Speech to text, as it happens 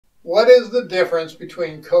What is the difference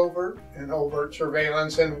between covert and overt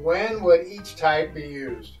surveillance, and when would each type be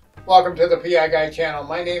used? Welcome to the PI Guy channel.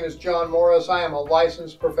 My name is John Morris. I am a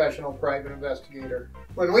licensed professional private investigator.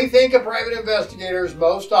 When we think of private investigators,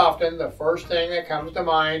 most often the first thing that comes to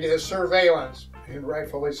mind is surveillance, and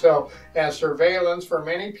rightfully so, as surveillance for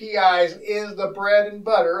many PIs is the bread and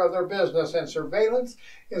butter of their business, and surveillance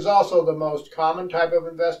is also the most common type of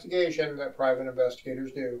investigation that private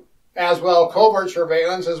investigators do. As well, covert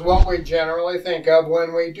surveillance is what we generally think of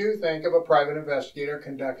when we do think of a private investigator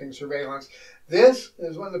conducting surveillance. This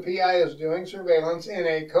is when the PI is doing surveillance in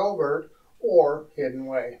a covert or hidden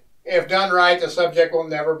way. If done right, the subject will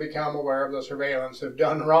never become aware of the surveillance. If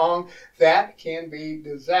done wrong, that can be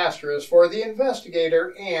disastrous for the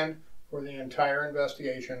investigator and for the entire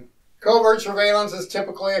investigation. Covert surveillance is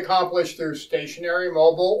typically accomplished through stationary,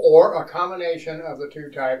 mobile, or a combination of the two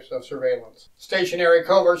types of surveillance. Stationary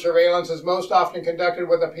covert surveillance is most often conducted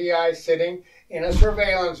with a PI sitting in a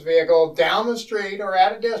surveillance vehicle down the street or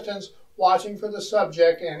at a distance, watching for the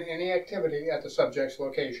subject and any activity at the subject's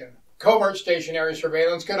location. Covert stationary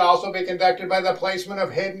surveillance could also be conducted by the placement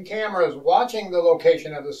of hidden cameras watching the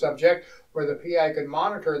location of the subject, where the PI could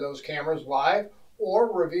monitor those cameras live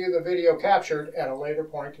or review the video captured at a later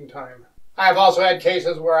point in time. I have also had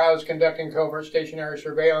cases where I was conducting covert stationary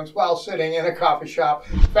surveillance while sitting in a coffee shop,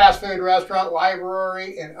 fast food restaurant,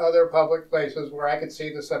 library, and other public places where I could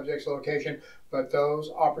see the subject's location, but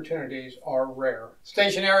those opportunities are rare.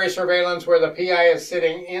 Stationary surveillance, where the PI is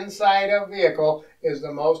sitting inside a vehicle, is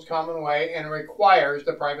the most common way and requires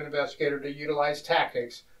the private investigator to utilize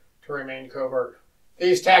tactics to remain covert.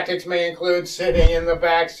 These tactics may include sitting in the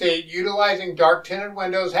back seat, utilizing dark tinted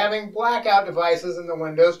windows, having blackout devices in the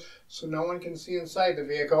windows so no one can see inside the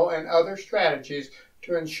vehicle, and other strategies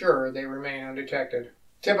to ensure they remain undetected.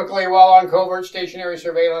 Typically, while on covert stationary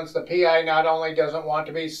surveillance, the PI not only doesn't want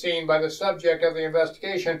to be seen by the subject of the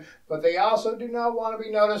investigation, but they also do not want to be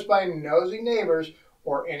noticed by nosy neighbors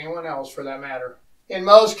or anyone else for that matter. In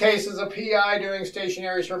most cases, a PI doing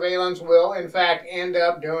stationary surveillance will in fact end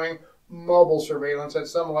up doing mobile surveillance at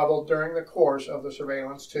some level during the course of the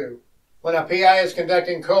surveillance too. When a PI is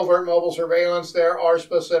conducting covert mobile surveillance, there are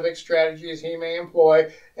specific strategies he may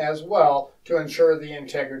employ as well to ensure the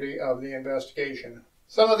integrity of the investigation.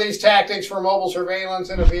 Some of these tactics for mobile surveillance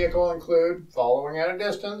in a vehicle include following at a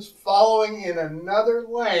distance, following in another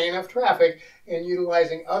lane of traffic, and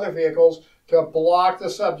utilizing other vehicles to block the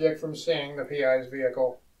subject from seeing the PI's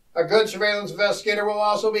vehicle. A good surveillance investigator will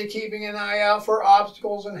also be keeping an eye out for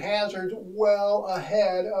obstacles and hazards well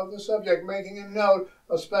ahead of the subject, making a note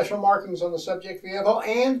of special markings on the subject vehicle,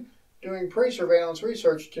 and doing pre-surveillance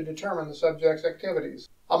research to determine the subject's activities.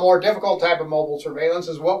 A more difficult type of mobile surveillance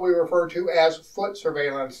is what we refer to as foot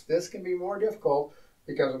surveillance. This can be more difficult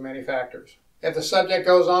because of many factors. If the subject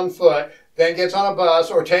goes on foot, then gets on a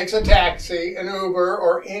bus or takes a taxi, an Uber,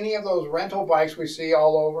 or any of those rental bikes we see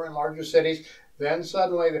all over in larger cities, then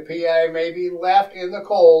suddenly the PI may be left in the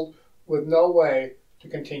cold with no way to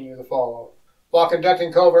continue the follow. While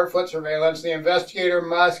conducting covert foot surveillance, the investigator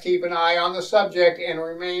must keep an eye on the subject and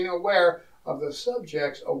remain aware of the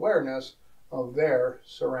subject's awareness of their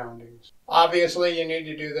surroundings. Obviously, you need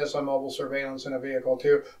to do this on mobile surveillance in a vehicle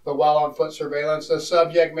too, but while on foot surveillance, the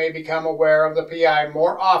subject may become aware of the PI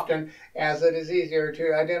more often, as it is easier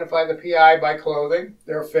to identify the PI by clothing,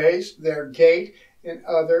 their face, their gait, and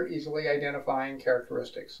other easily identifying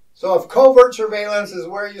characteristics. So if covert surveillance is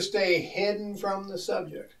where you stay hidden from the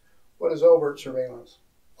subject, what is overt surveillance?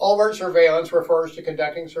 Overt surveillance refers to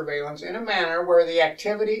conducting surveillance in a manner where the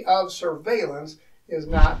activity of surveillance is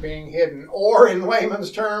not being hidden, or in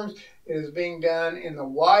layman's terms, it is being done in the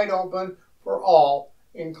wide open for all,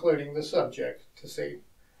 including the subject, to see.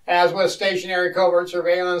 As with stationary covert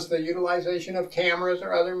surveillance, the utilization of cameras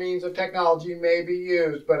or other means of technology may be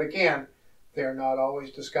used, but again, they are not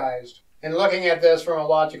always disguised. In looking at this from a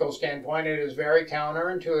logical standpoint, it is very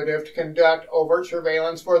counterintuitive to conduct overt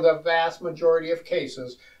surveillance for the vast majority of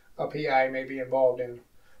cases a PI may be involved in.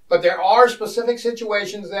 But there are specific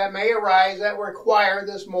situations that may arise that require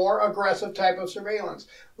this more aggressive type of surveillance.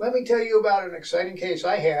 Let me tell you about an exciting case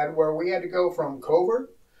I had where we had to go from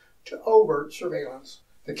covert to overt surveillance.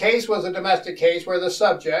 The case was a domestic case where the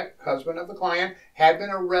subject, husband of the client, had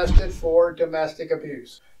been arrested for domestic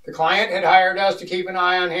abuse. The client had hired us to keep an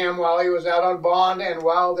eye on him while he was out on bond and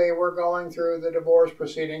while they were going through the divorce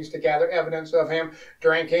proceedings to gather evidence of him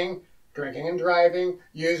drinking and driving,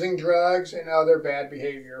 using drugs, and other bad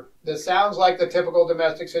behavior. This sounds like the typical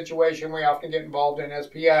domestic situation we often get involved in as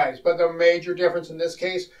PIs, but the major difference in this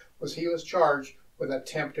case was he was charged with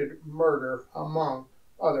attempted murder, among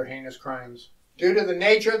other heinous crimes. Due to the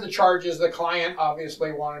nature of the charges, the client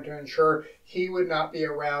obviously wanted to ensure he would not be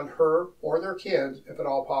around her or their kids if at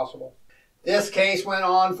all possible. This case went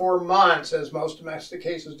on for months, as most domestic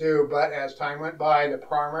cases do, but as time went by, the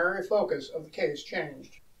primary focus of the case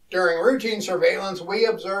changed. During routine surveillance, we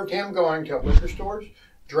observed him going to liquor stores,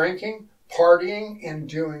 drinking, partying, and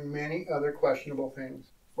doing many other questionable things.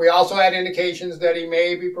 We also had indications that he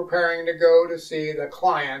may be preparing to go to see the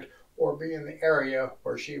client or be in the area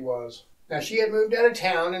where she was. Now, she had moved out of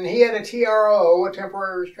town, and he had a TRO, a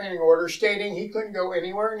temporary restraining order, stating he couldn't go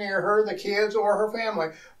anywhere near her, the kids, or her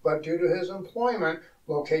family. But due to his employment,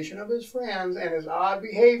 location of his friends, and his odd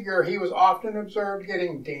behavior, he was often observed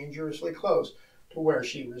getting dangerously close to where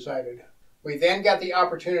she resided. We then got the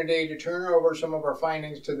opportunity to turn over some of our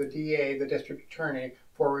findings to the DA, the district attorney,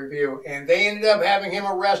 for review, and they ended up having him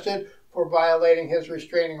arrested for violating his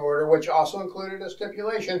restraining order, which also included a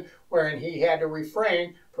stipulation wherein he had to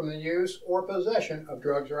refrain from the use or possession of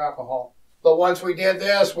drugs or alcohol. But once we did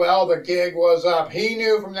this, well, the gig was up. He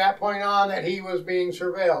knew from that point on that he was being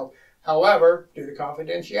surveilled. However, due to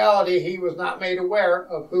confidentiality, he was not made aware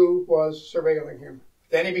of who was surveilling him.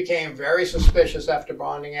 Then he became very suspicious after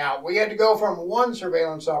bonding out. We had to go from one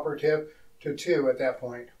surveillance operative to two at that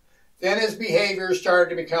point. Then his behavior started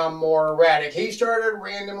to become more erratic. He started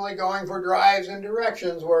randomly going for drives in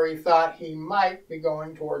directions where he thought he might be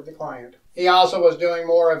going toward the client. He also was doing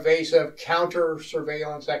more evasive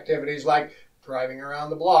counter-surveillance activities like driving around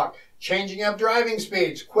the block, changing up driving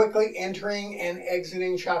speeds, quickly entering and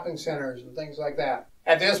exiting shopping centers, and things like that.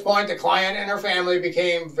 At this point, the client and her family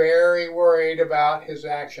became very worried about his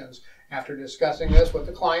actions. After discussing this with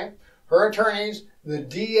the client, her attorneys, the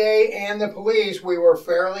DA, and the police, we were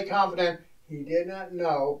fairly confident he did not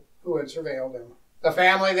know who had surveilled him. The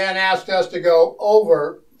family then asked us to go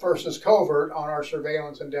overt versus covert on our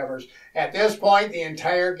surveillance endeavors. At this point, the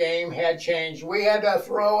entire game had changed. We had to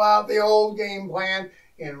throw out the old game plan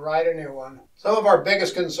and write a new one. Some of our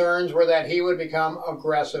biggest concerns were that he would become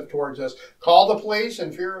aggressive towards us, call the police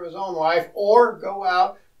in fear of his own life, or go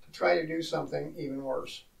out to try to do something even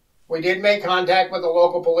worse. We did make contact with the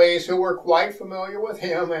local police, who were quite familiar with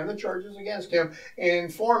him and the charges against him, and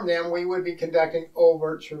informed them we would be conducting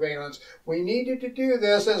overt surveillance. We needed to do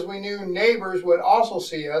this as we knew neighbors would also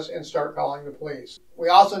see us and start calling the police. We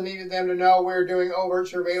also needed them to know we were doing overt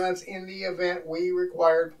surveillance in the event we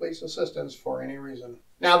required police assistance for any reason.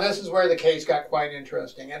 Now, this is where the case got quite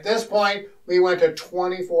interesting. At this point, we went to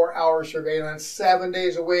 24-hour surveillance 7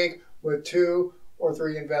 days a week with 2 or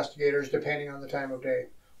 3 investigators, depending on the time of day.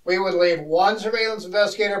 We would leave one surveillance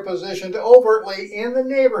investigator positioned overtly in the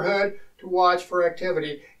neighborhood to watch for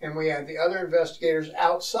activity, and we had the other investigators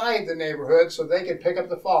outside the neighborhood so they could pick up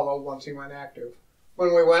the follow once he went active.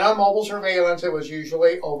 When we went on mobile surveillance, it was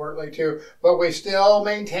usually overtly too, but we still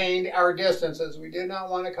maintained our distance as we did not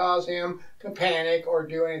want to cause him to panic or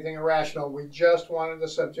do anything irrational. We just wanted the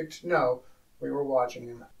subject to know we were watching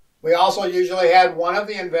him. We also usually had one of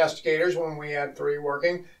the investigators, when we had 3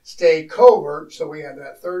 working, stay covert, so we had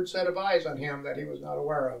that third set of eyes on him that he was not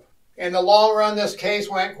aware of. In the long run, this case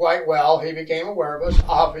went quite well. He became aware of us,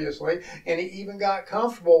 obviously, and he even got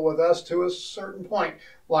comfortable with us to a certain point,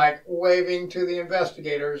 like waving to the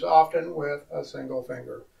investigators, often with a single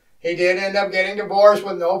finger. He did end up getting divorced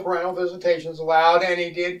with no parental visitations allowed, and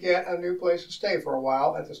he did get a new place to stay for a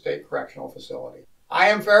while at the state correctional facility. I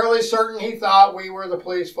am fairly certain he thought we were the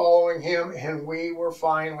police following him, and we were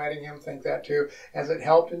fine letting him think that too, as it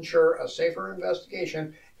helped ensure a safer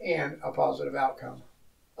investigation and a positive outcome.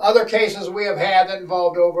 Other cases we have had that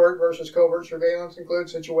involved overt versus covert surveillance include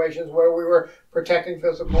situations where we were protecting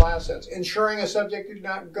physical assets, ensuring a subject did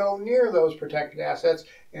not go near those protected assets,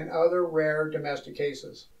 and other rare domestic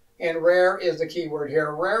cases. And rare is the key word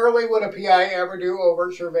here. Rarely would a PI ever do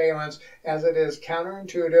overt surveillance, as it is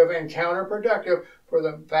counterintuitive and counterproductive for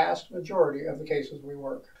the vast majority of the cases we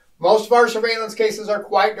work. Most of our surveillance cases are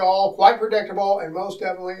quite dull, quite predictable, and most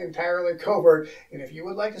definitely entirely covert. And if you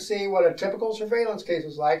would like to see what a typical surveillance case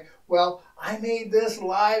is like, well, I made this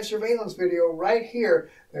live surveillance video right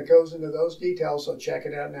here that goes into those details, so check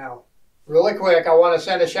it out now. Really quick, I want to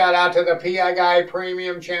send a shout out to the PI Guy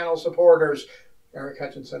Premium Channel supporters. Eric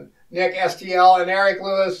Hutchinson, Nick STL, and Eric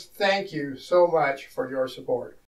Lewis, thank you so much for your support.